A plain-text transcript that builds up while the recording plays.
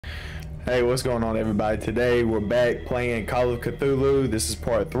Hey, what's going on, everybody? Today we're back playing Call of Cthulhu. This is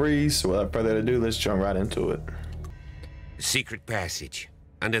part 3, so without further ado, let's jump right into it. Secret passage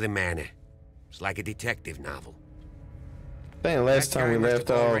under the manor. It's like a detective novel. I think last time we left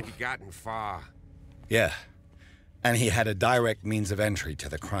off, already gotten far. Yeah, and he had a direct means of entry to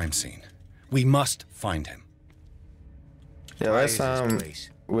the crime scene. We must find him. yeah, last time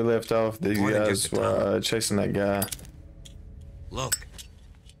we left off, these More than guys just a were tunnel. chasing that guy. Look,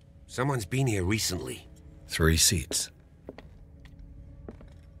 someone's been here recently. 3 seats.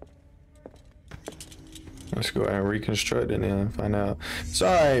 Let's go ahead and reconstruct it and find out.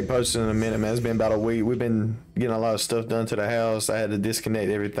 Sorry, posted in a minute, man. It's been about a week. We've been getting a lot of stuff done to the house. I had to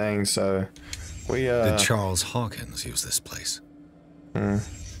disconnect everything, so we Did Charles Hawkins use this place? Hmm.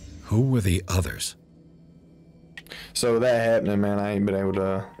 Who were the others? So with that happening, man, I ain't been able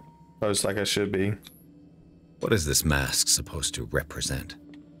to post like I should be. What is this mask supposed to represent?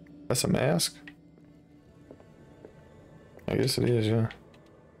 That's a mask? I guess it is, yeah.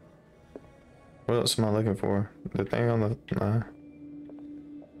 What else am I looking for? The thing on the...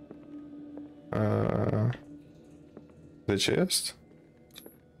 the chest?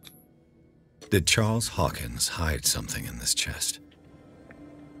 Did Charles Hawkins hide something in this chest?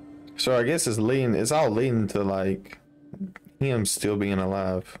 So I guess it's all leading to, like, him still being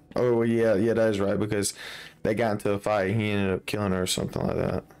alive. Oh, well, yeah, that is right, because they got into a fight, he ended up killing her or something like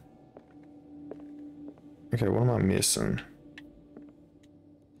that. Okay, what am I missing?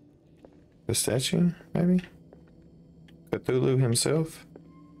 The statue, maybe? Cthulhu himself?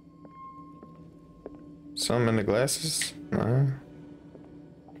 Some in the glasses? No.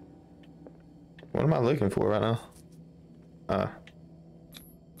 What am I looking for right now?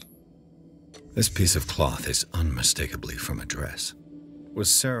 This piece of cloth is unmistakably from a dress.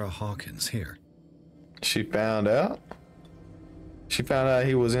 Was Sarah Hawkins here? She found out? She found out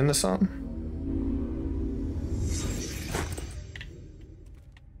he was into something?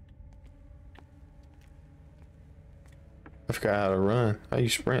 I forgot how to run. How you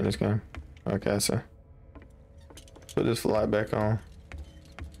sprint in this game? Okay, so put this light back on.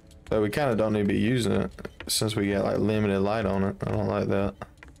 So we kind of don't need to be using it since we got like limited light on it. I don't like that.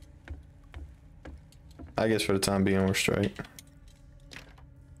 I guess for the time being we're straight.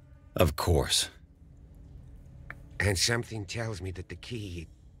 Of course. And something tells me that the key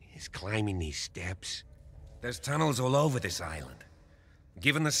is climbing these steps. There's tunnels all over this island.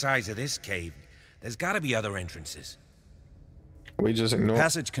 Given the size of this cave, there's gotta be other entrances. We just ignore.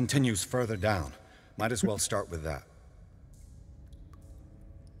 Passage continues further down. Might as well start with that.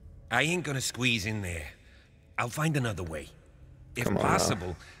 I ain't gonna squeeze in there. I'll find another way. If Come on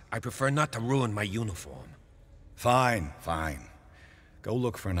possible, I prefer not to ruin my uniform. Fine, fine. Go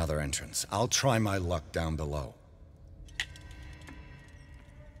look for another entrance. I'll try my luck down below.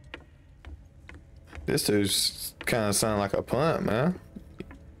 This dude's kind of sounding like a punt, man.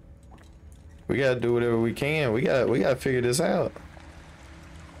 We gotta do whatever we can. We gotta figure this out.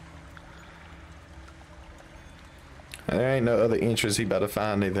 There ain't no other entrance he about to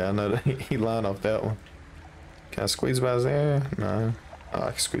find either. I know that he lined off that one. Can I squeeze by there? No. Oh,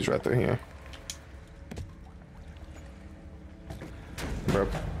 I can squeeze right through here. Bro,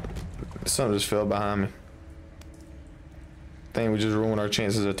 something just fell behind me. I think we just ruined our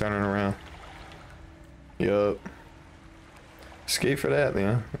chances of turning around. Yup. Escape for that,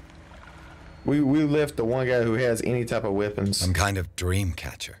 then. We left the one guy who has any type of weapons. Some kind of dream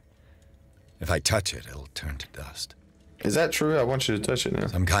catcher. If I touch it, it'll turn to dust. Is that true? I want you to touch it now.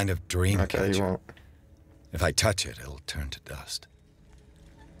 Some kind of dream Okay, catcher. you won't. If I touch it, it'll turn to dust.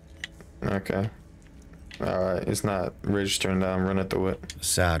 Okay. Alright, it's not registering that I'm running through it. A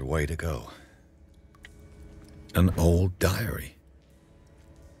sad way to go. An old diary.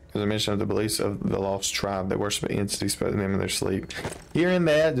 There's a mention of the beliefs of the lost tribe that worship entities present them in their sleep. Hearing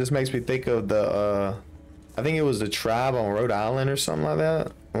that just makes me think of the, I think it was the tribe on Rhode Island or something like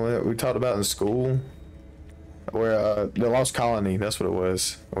that. We talked about in school. Where, the lost colony, that's what it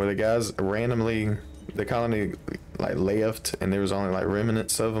was. Where the guys randomly, the colony, like, left and there was only, like,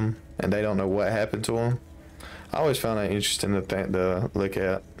 remnants of them. And they don't know what happened to them. I always found that interesting to look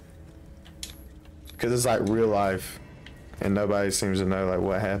at. Because it's, like, real life. And nobody seems to know, like,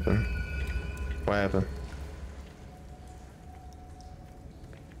 what happened. What happened?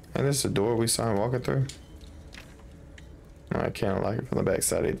 And this is the door we saw him walking through. No, I can't like it from the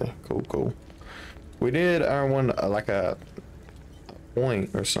backside either. Cool, cool. We did earn one, like a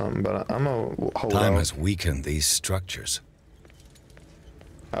point or something, but I'm gonna hold Time on. has weakened these structures.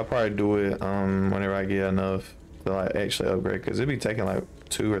 I'll probably do it whenever I get enough to like actually upgrade, because it'd be taking like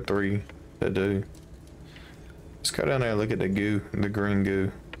 2 or 3 to do. Let's go down there and look at the goo, the green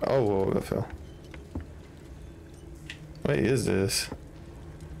goo. Oh, whoa, that fell. What is this?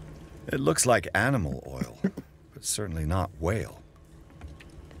 It looks like animal oil, but certainly not whale.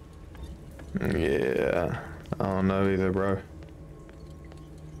 Yeah, I don't know either, bro.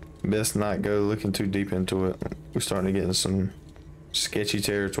 Best not go looking too deep into it. We're starting to get in some sketchy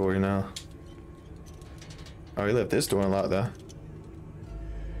territory now. Oh, he left this door unlocked though.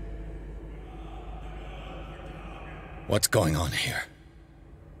 What's going on here?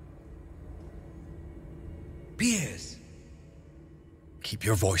 Piers! Keep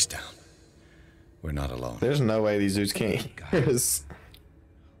your voice down. We're not alone. There's no way these dudes can't hear us.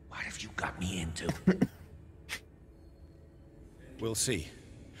 What have you got me into? We'll see.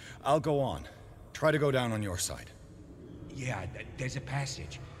 I'll go on. Try to go down on your side. Yeah, there's a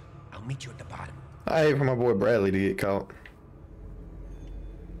passage. I'll meet you at the bottom. I hate for my boy Bradley to get caught.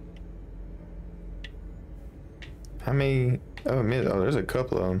 How many? Oh, there's a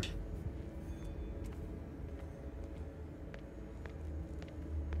couple of them.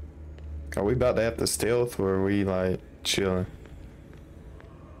 Are we about to have to stealth, or are we like chilling?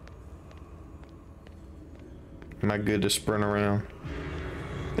 Am I good to sprint around?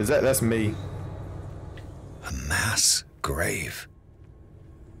 That's me. A mass grave.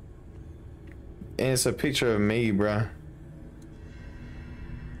 And it's a picture of me, bruh.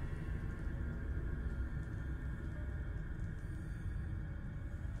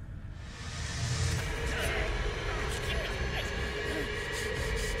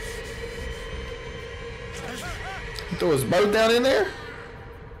 Throw us both down in there?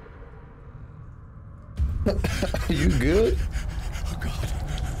 Are you good? Oh, God.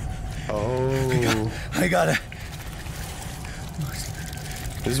 Oh. I got it.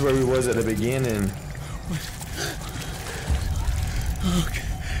 This is where we was at the beginning.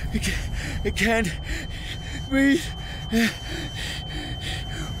 Okay. It can't breathe.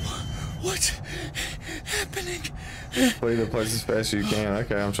 What's happening? Leave the place as fast as you can.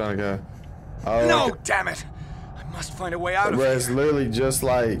 Okay, I'm trying to go. Oh, No, okay. damn it! I must find a way out of Bro, here. it's literally just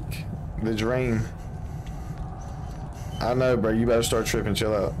like the dream. I know, bro. You better start tripping.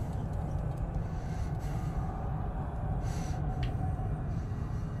 Chill out.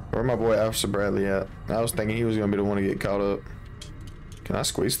 Where my boy Officer Bradley at? I was thinking he was gonna be the one to get caught up. Can I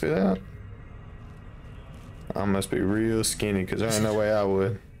squeeze through that? I must be real skinny, because there ain't no way I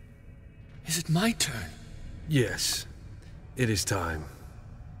would. Is it my turn? Yes, it is time.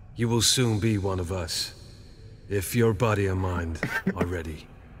 You will soon be one of us, if your body and mind are ready.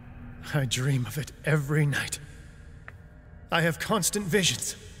 I dream of it every night. I have constant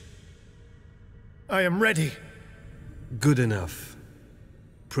visions. I am ready. Good enough.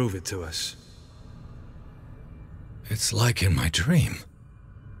 Prove it to us. It's like in my dream.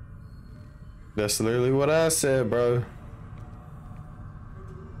 That's literally what I said, bro.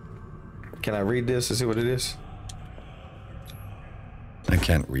 Can I read this and see what it is? I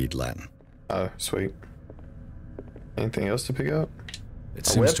can't read Latin. Oh, sweet. Anything else to pick up? It A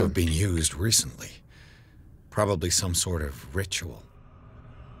seems to weapon? have been used recently. Probably some sort of ritual.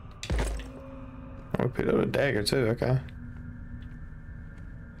 Oh, we picked up a dagger too, okay.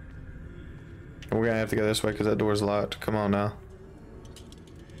 We're gonna have to go this way because that door's locked. Come on now.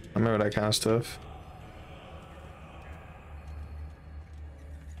 I remember that kind of stuff.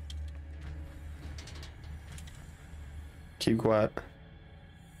 Keep quiet.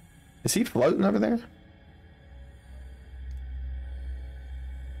 Is he floating over there?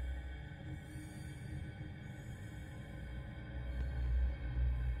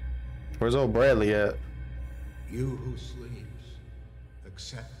 Where's old Bradley at? You who sleeps,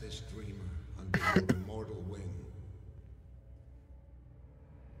 accept this dreamer under your immortal wing.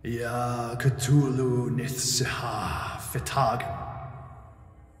 Ya Cthulhu Nithsiha Fitag.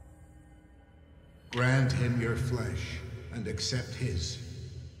 Grant him your flesh and accept his,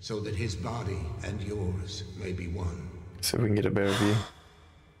 so that his body and yours may be one. See if we can get a better view.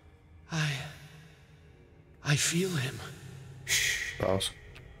 I feel him. Boss.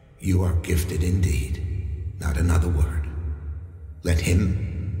 You are gifted indeed, not another word. Let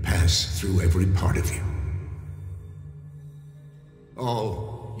him pass through every part of you.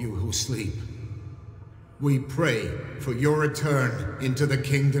 All you who sleep, we pray for your return into the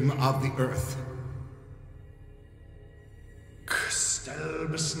kingdom of the earth.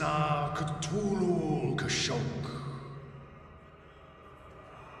 Stelbsna Cthulhu Kashok.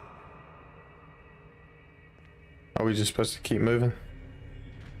 Are we just supposed to keep moving?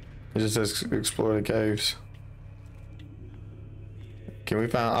 It just says explore the caves. Can we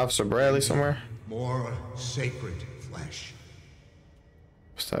find Officer Bradley somewhere? More sacred flesh.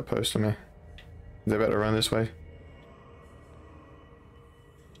 What's that post to me? Is they about to run this way?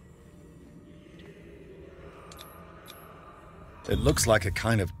 It looks like a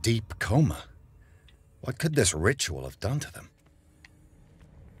kind of deep coma. What could this ritual have done to them?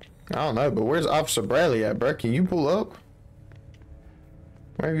 I don't know, but where's Officer Bradley at, bro? Can you pull up?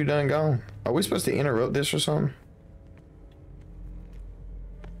 Where have you done gone? Are we supposed to interrupt this or something?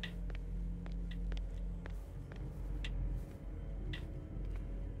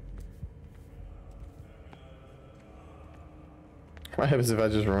 What happens if I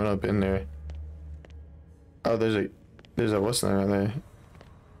just run up in there? Oh, there's a what's that right there?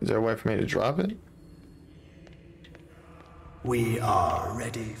 Is there a way for me to drop it? We are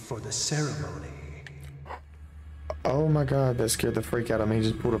ready for the ceremony. Oh my god, that scared the freak out of me. He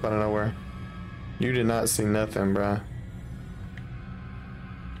just pulled up out of nowhere. You did not see nothing, bruh.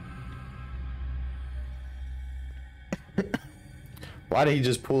 Why did he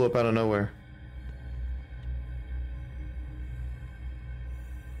just pull up out of nowhere?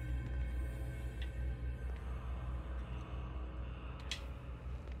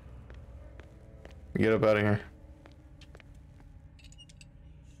 Get up out of here.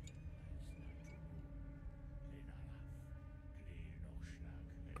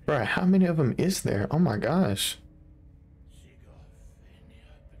 Right, how many of them is there? Oh my gosh.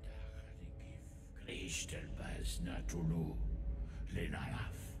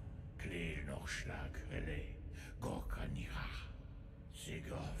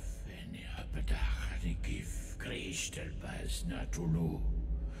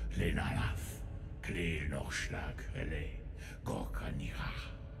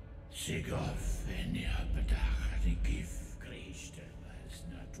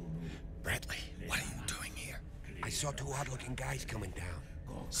 Bradley, what are you doing here? I saw two odd-looking guys coming down.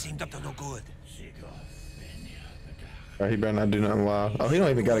 Seemed up to no good. He better not do nothing wild. Oh, he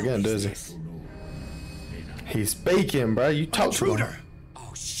don't even got a gun, does he? He's speaking, bro. You talk to him.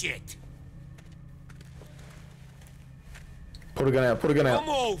 Oh, shit. Put a gun out. Put a gun out.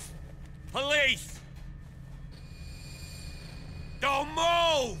 Don't move! Police! Don't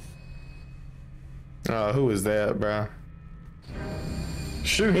move! Oh, who is that, bro?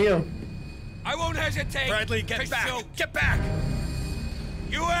 Shoot him. I won't hesitate. Bradley, get back! Shoot. Get back!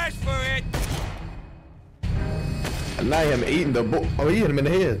 You asked for it. And now him eating the bull. Oh, he hit him in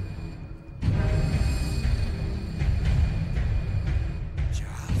the head.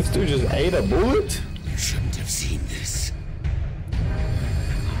 This dude just ate a bullet? You shouldn't have seen this.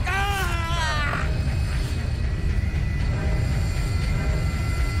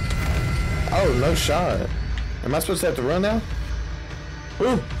 Oh, no shot. Am I supposed to have to run now?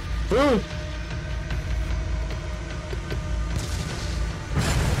 Ooh! Ooh!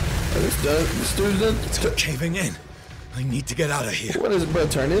 This dude's done. It's caving in. I need to get out of here. What is it, bro,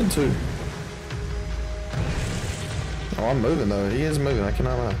 turned into? Oh, I'm moving though. He is moving. I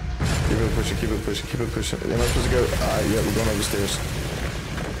cannot lie. Keep it pushing. Keep it pushing. Keep it pushing. Am I supposed to go? Alright, yeah, we're going over the stairs.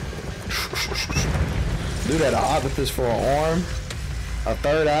 Dude had an octopus for an arm, a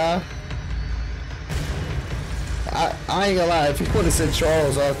third eye. I ain't gonna lie. If he would have said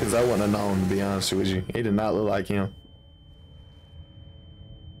Charles Hawkins, I wouldn't have known. To be honest with you, he did not look like him.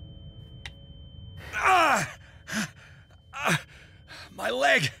 My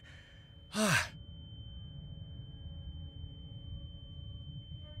leg! What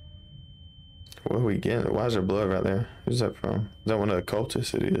are we getting? Why is there blood right there? Who's that from? Is that one of the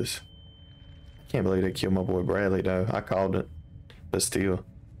cultists? It is. Can't believe they killed my boy Bradley though. I called it. But still.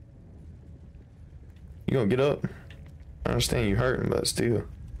 You gonna get up? I understand you hurting, but still.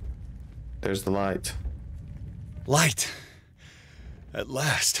 There's the light. Light! At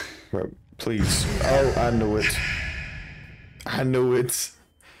last. Bro, please. Oh, I knew it. I knew it.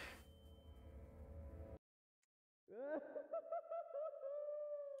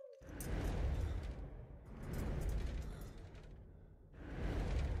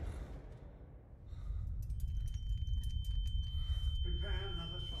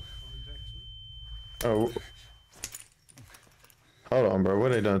 Oh. Hold on, bro.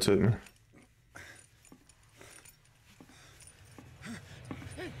 What they done to me?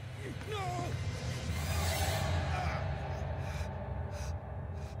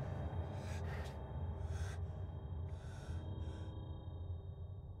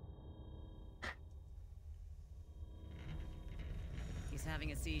 He's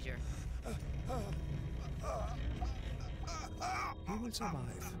having a seizure. He will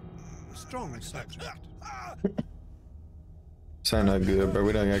survive. A strong subject. Sound not good, bro.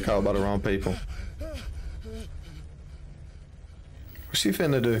 We done got caught by the wrong people. What's she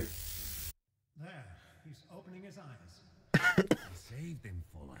finna do? There, he's opening his eyes. Saved him,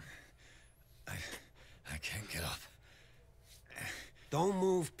 Fuller. I can't get up. Don't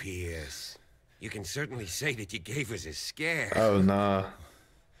move, Pierce. You can certainly say that you gave us a scare. Oh, nah.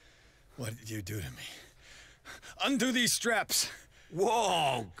 What did you do to me? Undo these straps!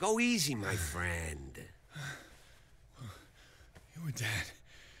 Whoa! Go easy, my friend. You were dead.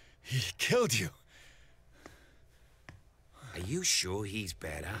 He killed you. Are you sure he's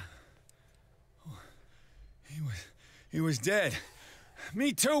better? He was dead.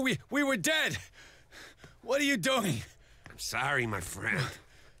 Me too, we were dead! What are you doing? I'm sorry, my friend.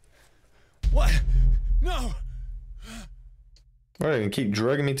 What? No! What, are you gonna keep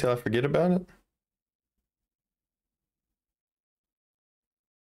drugging me till I forget about it?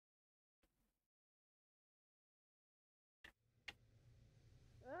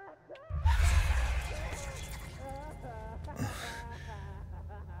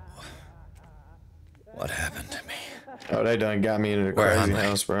 What happened to me? Oh, they done got me into the Where crazy am I?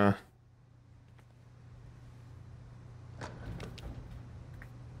 house, bro.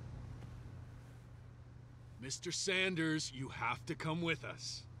 Mr. Sanders, you have to come with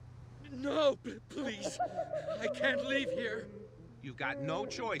us. No, please. I can't leave here. You've got no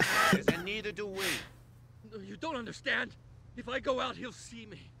choice, Sanders, and neither do we. No, you don't understand. If I go out, he'll see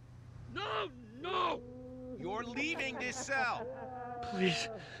me. No, no! You're leaving this cell. Please.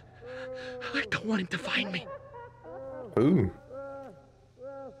 I don't want him to find me. Ooh.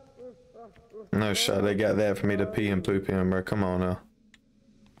 No shot, they got that for me to pee and poop in, bro. Come on now.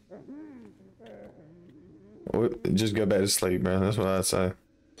 Just go back to sleep, bro. That's what I'd say.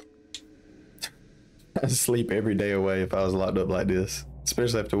 I'd sleep every day away if I was locked up like this.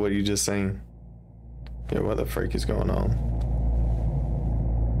 Especially after what you just seen. Yeah, what the freak is going on?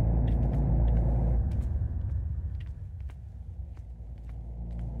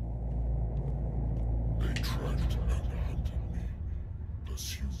 They tracked and hunted me,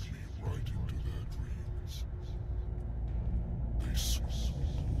 pursued me right into their dreams. They swooned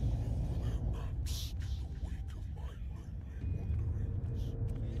over their maps in the wake of my lonely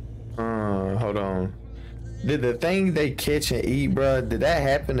wanderings. Hold on. Did the thing they catch and eat, bro, did that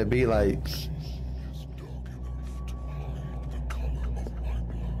happen to be like...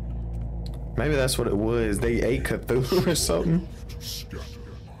 Maybe that's what it was. They ate Cthulhu or something.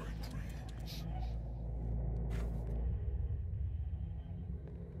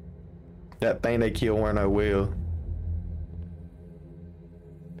 That thing they killed weren't no will.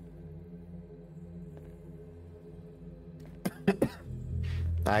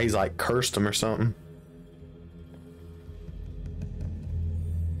 He's like cursed him or something.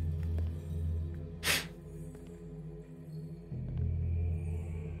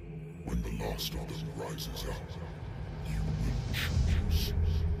 When the last of them rises up, you will choose.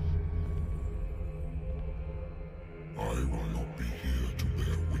 I will not be here to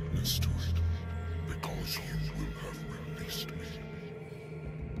bear witness to it, because you will have released me.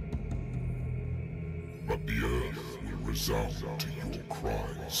 But the earth will resound to your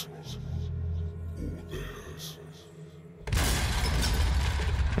cries, or theirs.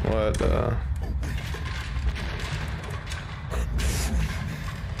 What the...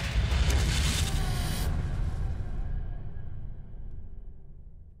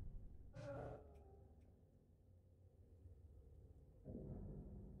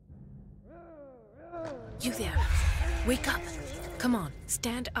 You there. Wake up. Come on,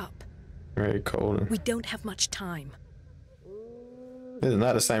 stand up. Very cold. We don't have much time. This is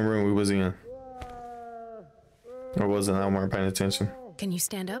not the same room we was in. Or was it? I weren't paying attention. Can you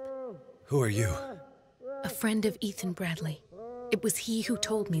stand up? Who are you? A friend of Ethan Bradley. It was he who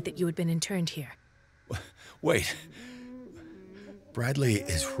told me that you had been interned here. Wait. Bradley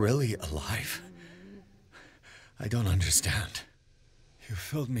is really alive? I don't understand. You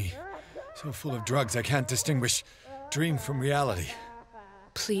filled me so full of drugs I can't distinguish dream from reality.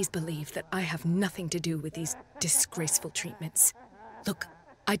 Please believe that I have nothing to do with these disgraceful treatments. Look,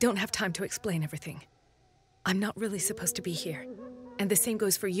 I don't have time to explain everything. I'm not really supposed to be here. And the same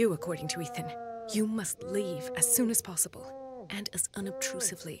goes for you, according to Ethan. You must leave as soon as possible, and as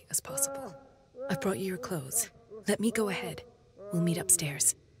unobtrusively as possible. I've brought you your clothes. Let me go ahead. We'll meet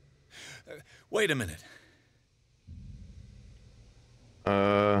upstairs. Wait a minute.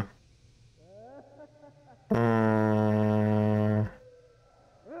 I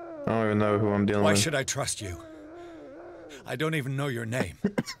don't even know who I'm dealing with. Why should I trust you? I don't even know your name.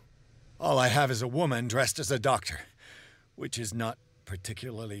 All I have is a woman dressed as a doctor, which is not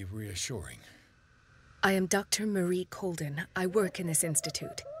particularly reassuring. I am Dr. Marie Colden. I work in this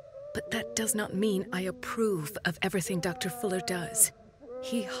institute. But that does not mean I approve of everything Dr. Fuller does.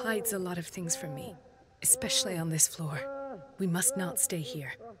 He hides a lot of things from me, especially on this floor. We must not stay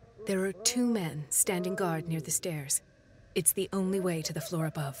here. There are 2 men standing guard near the stairs. It's the only way to the floor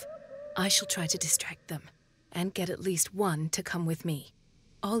above. I shall try to distract them, and get at least one to come with me.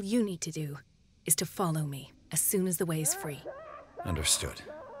 All you need to do is to follow me as soon as the way is free. Understood.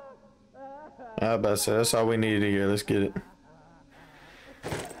 I was about to say, that's all we needed here. Let's get it.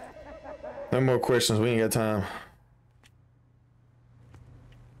 No more questions. We ain't got time.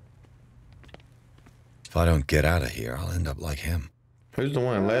 If I don't get out of here, I'll end up like him. Who's the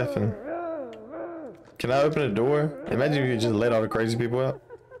one laughing? Can I open a door? Imagine if you could just let all the crazy people out.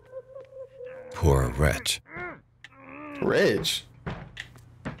 Poor wretch. Wretch?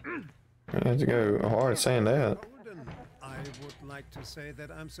 I have to go hard saying that. I would like to say that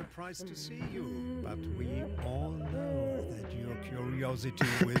I'm surprised to see you, but we all know that your curiosity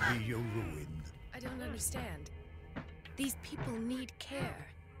will be your ruin. I don't understand. These people need care.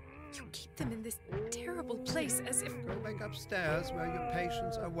 You keep them in this terrible place as if... Go back upstairs where your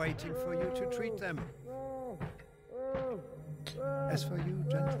patients are waiting for you to treat them. As for you,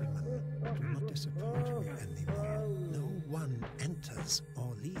 gentlemen, do not disappoint me anymore. No one enters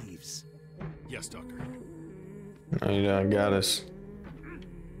or leaves. Yes, Doctor. You done got us.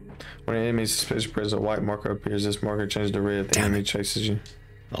 When an enemy suspicious presence, a white marker appears. This marker changes to red. The enemy chases you.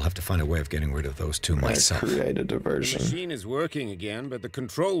 I'll have to find a way of getting rid of those two myself. Create a diversion. The machine is working again, but the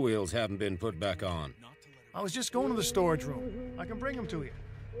control wheels haven't been put back on. I was just going to the storage room. I can bring them to you.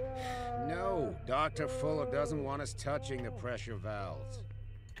 No, Dr. Fuller doesn't want us touching the pressure valves.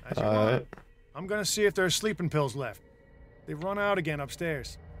 As you want. I'm gonna see if there's sleeping pills left. They've run out again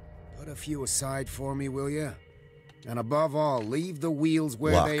upstairs. Put a few aside for me, will you? And above all, leave the wheels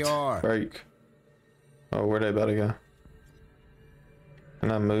where they are. Break. Oh, where they about to go?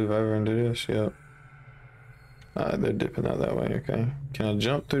 Can I move over and do this? Yep. They're dipping out that way, okay. Can I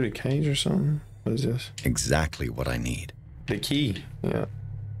jump through the cage or something? What is this? Exactly what I need. The key, yeah.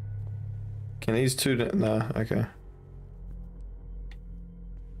 Can these two, no, okay.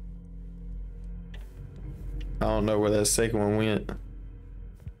 I don't know where that second one went.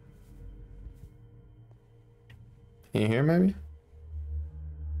 Can you hear maybe?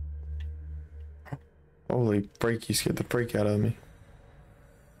 Holy freak, you scared the freak out of me.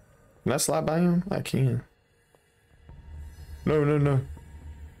 Can I slide by him? I can. No, no, no.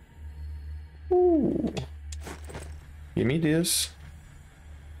 Ooh. Give me this.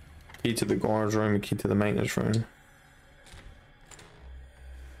 Key to the guard's room and key to the maintenance room.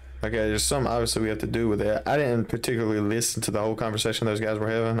 Okay, there's something obviously we have to do with that. I didn't particularly listen to the whole conversation those guys were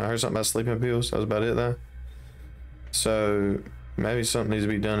having. I heard something about sleeping pills. That was about it though. So maybe something needs to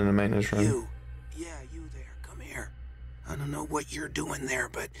be done in the maintenance room. Yeah, you there. Come here. I don't know what you're doing there,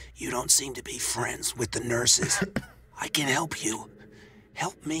 but you don't seem to be friends with the nurses. I can help you.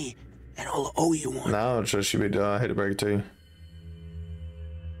 Help me, and I'll owe you one. No, I don't trust you, big dog. I hate to break it to you.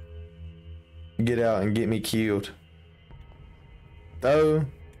 Get out and get me killed. Though,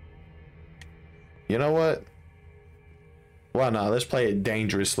 you know what? Why not? Let's play it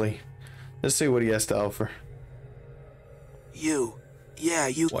dangerously. Let's see what he has to offer. You.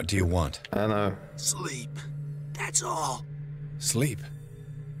 What do you want? I know. Sleep. That's all. Sleep?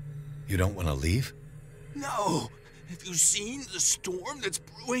 You don't want to leave? No. Have you seen the storm that's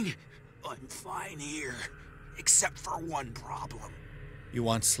brewing? I'm fine here. Except for one problem. You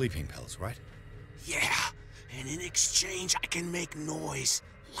want sleeping pills, right? Yeah. And in exchange, I can make noise.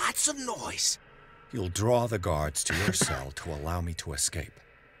 Lots of noise. You'll draw the guards to your cell to allow me to escape.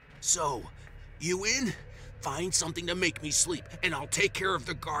 So, you in? Find something to make me sleep, and I'll take care of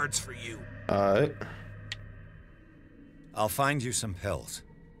the guards for you. Alright. I'll find you some pills.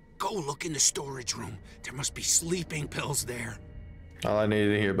 Go look in the storage room. There must be sleeping pills there. All I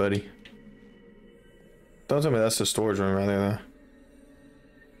needed to hear, buddy. Don't tell me that's the storage room right there, though.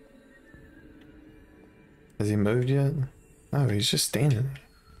 Has he moved yet? No, he's just standing there.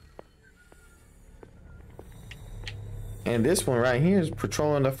 And this one right here is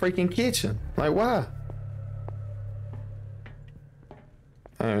patrolling the freaking kitchen. Like, why?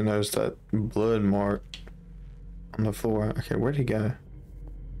 I didn't notice that blood mark on the floor. Okay, where'd he go?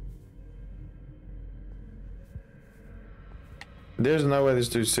 There's no way this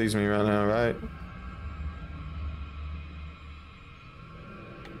dude sees me right now, right?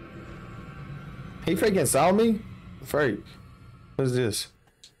 He freaking saw me? Freak. What is this?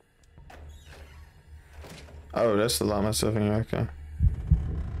 Oh, that's to lock myself in here, okay.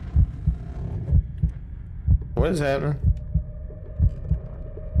 What is happening?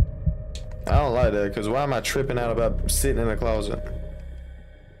 I don't like that, because why am I tripping out about sitting in the closet?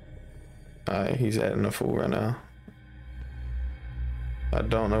 Alright, he's acting a fool right now. I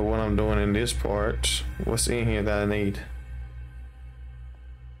don't know what I'm doing in this part. What's in here that I need?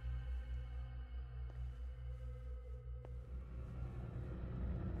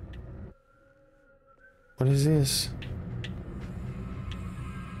 What is this?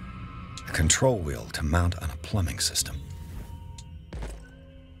 A control wheel to mount on a plumbing system.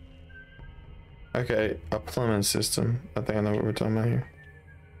 Okay, a plumbing system. I think I know what we're talking about here.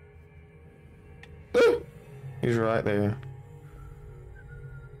 Ooh! He's right there.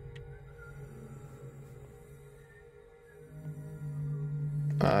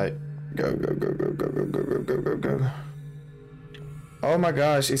 Alright. Go, go, go, go, go, go, go, go, go, go, go. Oh my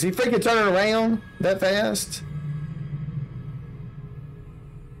gosh, is he freaking turning around that fast?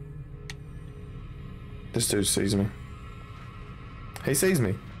 This dude sees me. He sees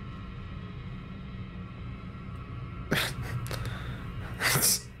me.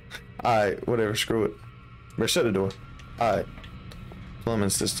 Alright, whatever, screw it. Better shut the door. Alright. Plumbing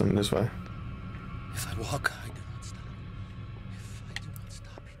system this way. If I walk, I do not stop. If I do not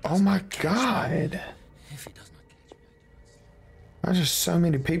stop, he does Oh my not catch god. me. If he does not catch me, There's just so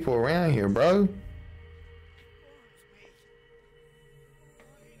many people around here, bro.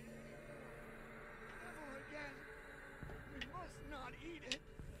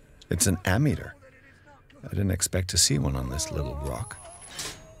 It's an ammeter. I didn't expect to see one on this little rock.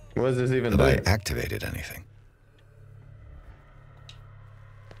 What does this even Have do? I activated anything?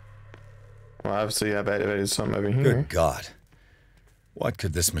 Well, obviously I've activated something over here. Good God. What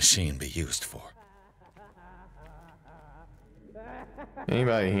could this machine be used for?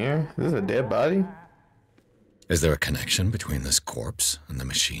 Anybody here? Is this a dead body? Is there a connection between this corpse and the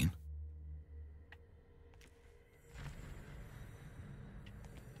machine?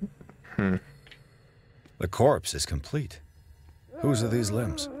 The corpse is complete. Whose are these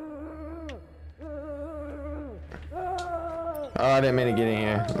limbs? Oh, I didn't mean to get in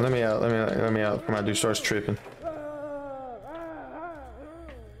here. Let me out. Let me out before my dude starts tripping.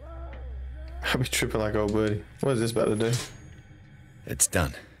 I'll be tripping like old buddy. What is this about to do? It's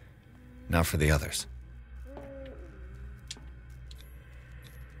done. Now for the others.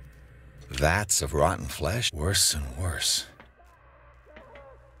 Vats of rotten flesh. Worse and worse.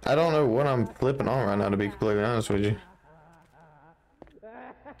 I don't know what I'm flipping on right now, to be completely honest with you.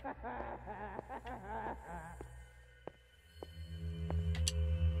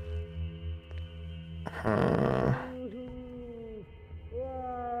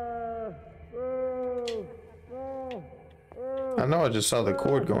 I know I just saw the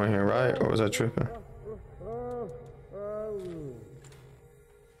cord going here, right? Or was I tripping?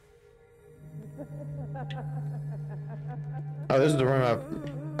 Oh, this is the room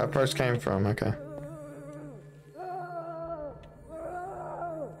I first came from. Okay.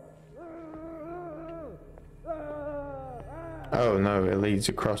 Oh no, it leads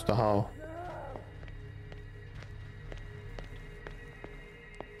across the hall.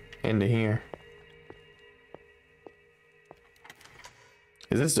 Into here.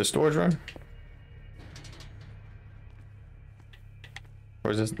 Is this the storage room?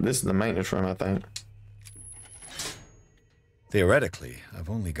 Or is this is the maintenance room, I think. Theoretically, I've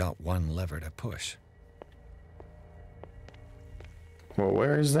only got one lever to push. Well,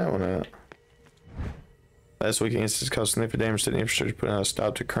 where is that one at? Last week, instance caused significant damage to the infrastructure, putting out a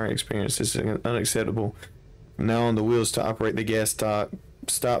stop to current experience. This is unacceptable. From now on, the wheels to operate the gas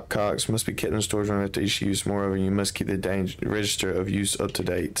stopcocks must be kept in the storage room after each use. Moreover, you must keep the register of use up to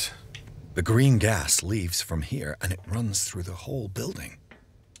date. The green gas leaves from here, and it runs through the whole building.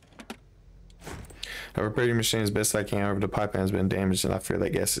 I repaired your machine as best I can. However, the pipeline has been damaged, and I fear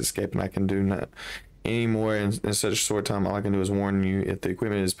that gas is escaping. I can do not anymore in such a short time. All I can do is warn you: if the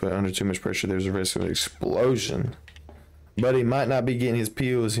equipment is put under too much pressure, there's a risk of an explosion. But he might not be getting his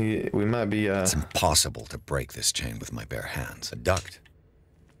pills. We might be. It's impossible to break this chain with my bare hands. A duct.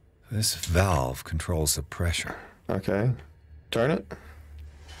 This valve controls the pressure. Okay, turn it.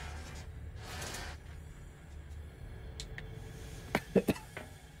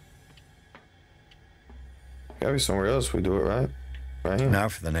 Gotta be somewhere else we do it, right? Right here. Now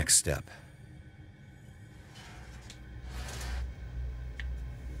for the next step.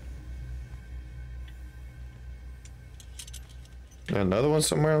 Got another one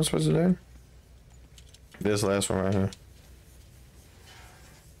somewhere I'm supposed to do? This last one right here.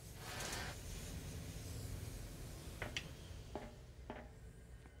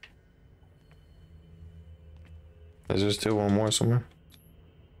 Is there still one more somewhere?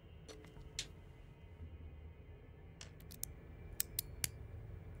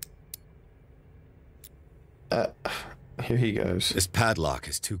 Here he goes. This padlock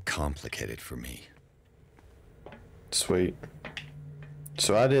is too complicated for me. Sweet.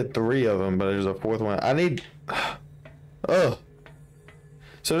 So I did 3 of them, but there's a 4th one. I need... Ugh.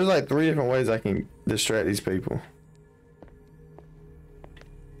 So there's like 3 different ways I can distract these people.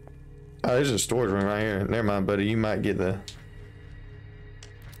 Oh, there's a storage room right here. Never mind, buddy. You might get the...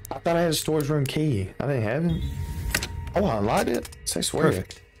 I thought I had a storage room key. I didn't have it. Oh, I unlocked it? Say swear.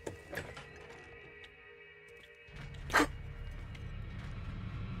 Perfect.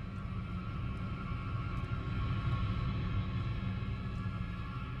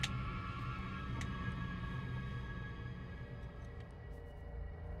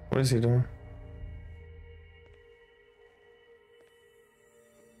 What is he doing?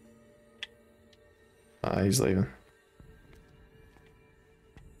 He's leaving.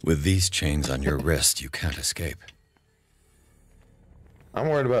 With these chains on your wrist, you can't escape. I'm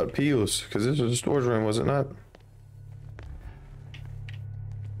worried about peels, because this was a storage room, was it not?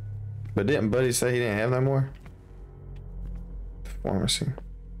 But didn't Buddy say he didn't have no more? Pharmacy.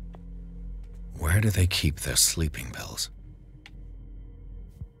 Where do they keep their sleeping pills?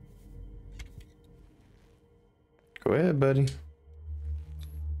 Go ahead, buddy.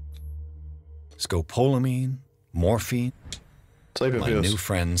 Scopolamine, morphine, sleeping my pills. new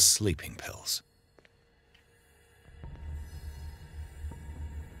friend's sleeping pills.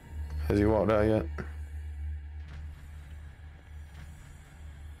 Has he walked out yet?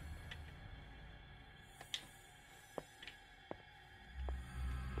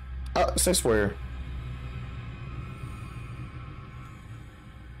 Oh, say swear.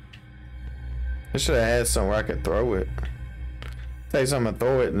 I should have had somewhere I could throw it. Take something and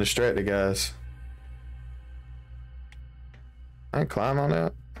throw it and distract the guys. I can climb on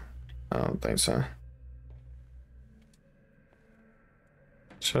that? I don't think so.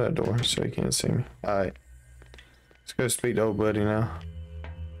 Shut that door so he can't see me. Alright. Let's go speak to old buddy now.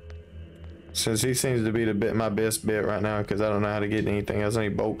 Since he seems to be my best bet right now, because I don't know how to get anything else. I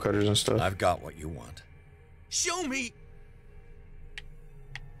need bolt cutters and stuff. I've got what you want. Show me!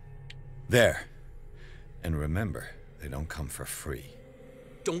 There. And remember, they don't come for free.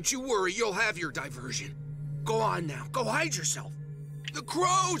 Don't you worry, you'll have your diversion. Go on now, go hide yourself. The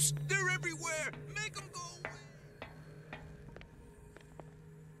crows! They're everywhere! Make them go away!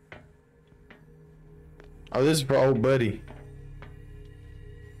 Oh, this is for old buddy.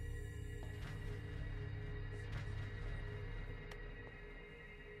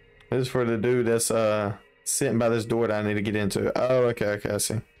 This is for the dude that's sitting by this door that I need to get into. Oh, okay, I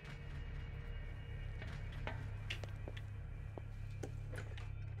see.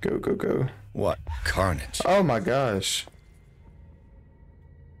 Go, go, go. What carnage? Oh my gosh.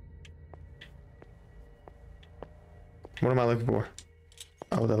 What am I looking for?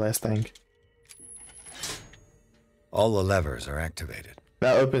 Oh, the last thing. All the levers are activated.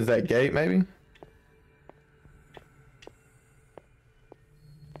 That opens that gate, maybe?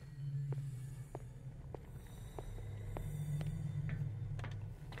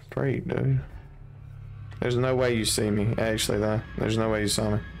 Great, dude. There's no way you see me, actually, though. There's no way you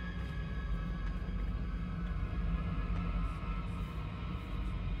saw me.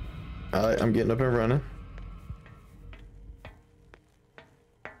 Alright, I'm getting up and running.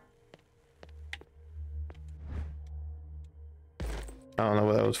 I don't know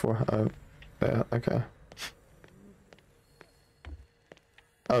what that was for. Oh, yeah, okay.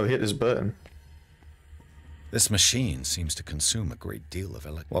 Oh, hit this button. This machine seems to consume a great deal of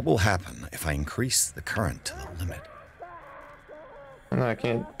electricity. What will happen if I increase the current to the limit? No, I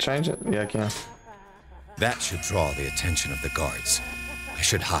can't change it? Yeah, I can. That should draw the attention of the guards. I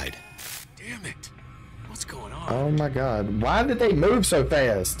should hide. Damn it! What's going on? Oh my god. Why did they move so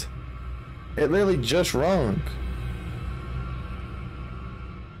fast? It literally just rung.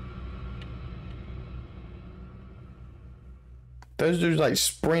 Those dudes like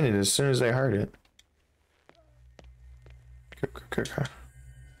sprinted as soon as they heard it. Okay.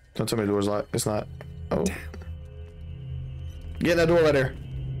 Don't tell me the door's locked. It's not. Oh. Damn. Get in that door right there.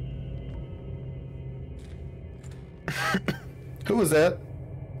 Who was that?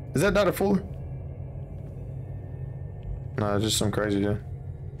 Is that Dr. Fuller? No, just some crazy dude.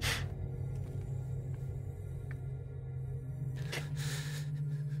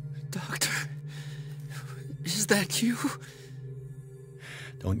 Doctor, is that you?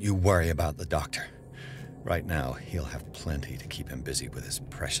 Don't you worry about the doctor. Right now, he'll have plenty to keep him busy with his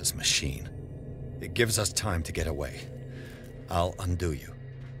precious machine. It gives us time to get away. I'll undo you.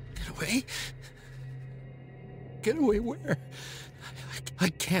 Get away? Get away where? I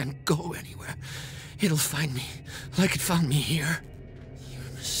can't go anywhere. It'll find me, like it found me here.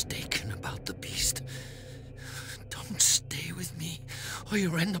 You're mistaken about the beast. Don't stay with me, or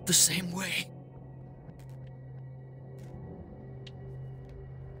you'll end up the same way.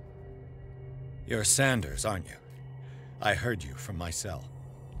 You're Sanders, aren't you? I heard you from my cell.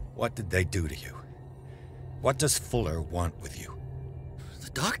 What did they do to you? What does Fuller want with you? The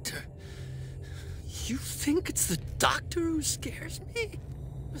doctor? You think it's the doctor who scares me?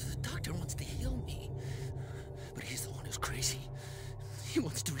 The doctor wants to heal me. But he's the one who's crazy. He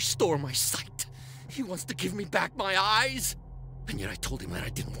wants to restore my sight. He wants to give me back my eyes. And yet I told him that I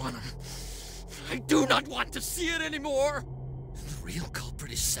didn't want him. I do not want to see it anymore. The real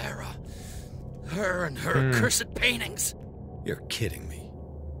culprit is Sarah. Her and her accursed paintings. You're kidding me.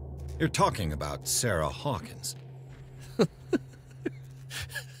 You're talking about Sarah Hawkins.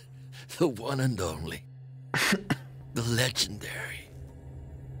 The one and only. The legendary.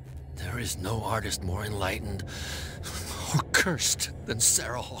 There is no artist more enlightened or cursed than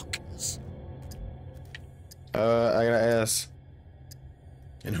Sarah Hawkins. I gotta ask.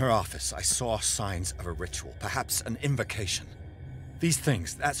 In her office, I saw signs of a ritual, perhaps an invocation. These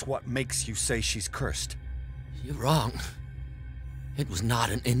things, that's what makes you say she's cursed. You're wrong. It was not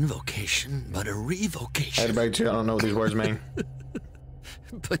an invocation, but a revocation. Hey, back to you. I don't know what these words mean.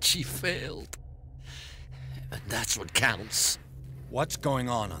 But she failed. And that's what counts. What's going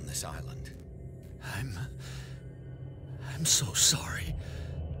on this island? I'm so sorry.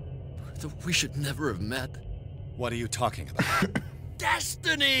 We should never have met. What are you talking about?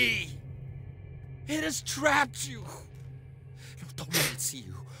 Destiny! It has trapped you. No, don't let it see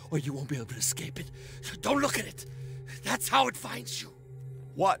you, or you won't be able to escape it. Don't look at it. That's how it finds you.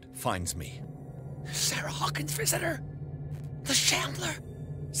 What finds me? Sarah Hawkins' visitor. The Shambler.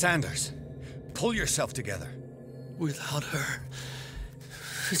 Sanders, pull yourself together. Without her,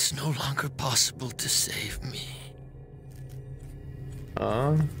 it's no longer possible to save me.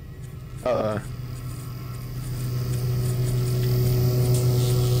 No!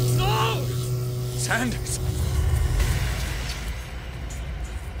 Sanders!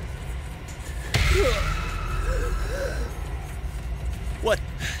 What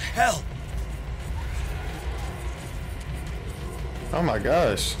the hell? Oh my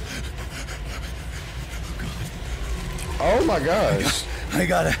gosh. Oh my gosh. I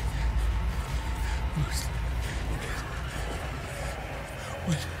gotta.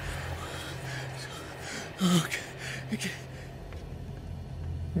 Okay.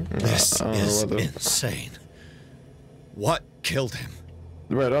 This is insane. What killed him?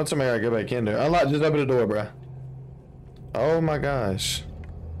 Bro, don't tell me I gotta go back in there. Unlock, just open the door, bro. Oh my gosh.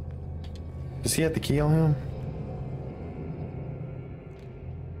 Does he have the key on him?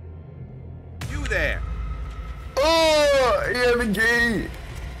 You there? Oh, he had the key.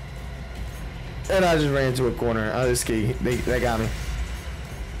 And I just ran into a corner. Oh, this key. They got me.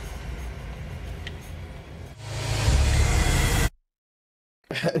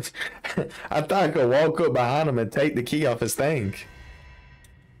 I thought I could walk up behind him and take the key off his thing.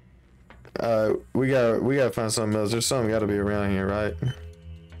 We gotta find something else. There's something gotta be around here, right?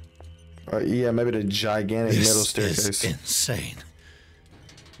 Yeah, maybe the gigantic middle staircase. This is insane.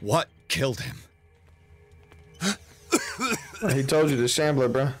 What killed him? He told you the Shambler,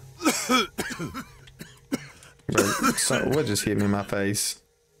 bro. What just hit me in my face?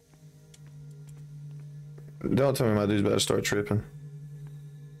 Don't tell me my dude's about to start tripping.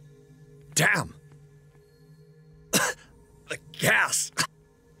 Damn! The gas!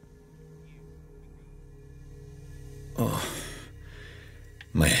 Oh,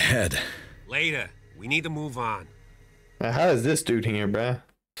 my head. Later. We need to move on. Now, how is this dude here, bruh?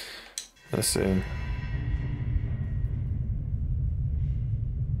 Let's see.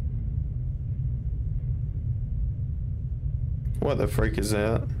 What the freak is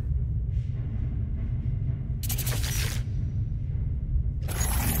that?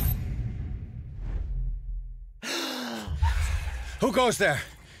 Who goes there?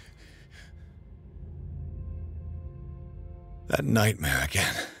 That nightmare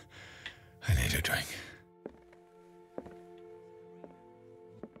again. I need a drink.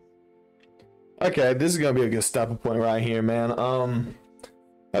 Okay, this is gonna be a good stopping point right here, man.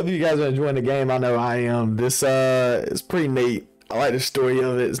 Hope you guys are enjoying the game. I know I am. This is pretty neat. I like the story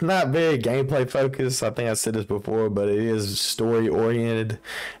of it. It's not very gameplay focused. I think I said this before, but it is story oriented,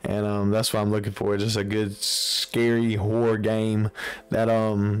 and that's what I'm looking for. Just a good scary horror game that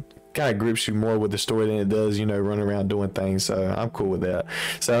kind of grips you more with the story than it does, you know, running around doing things. So I'm cool with that.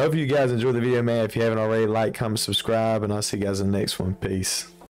 So I hope you guys enjoyed the video, man. If you haven't already, like, comment, subscribe, and I'll see you guys in the next one. Peace.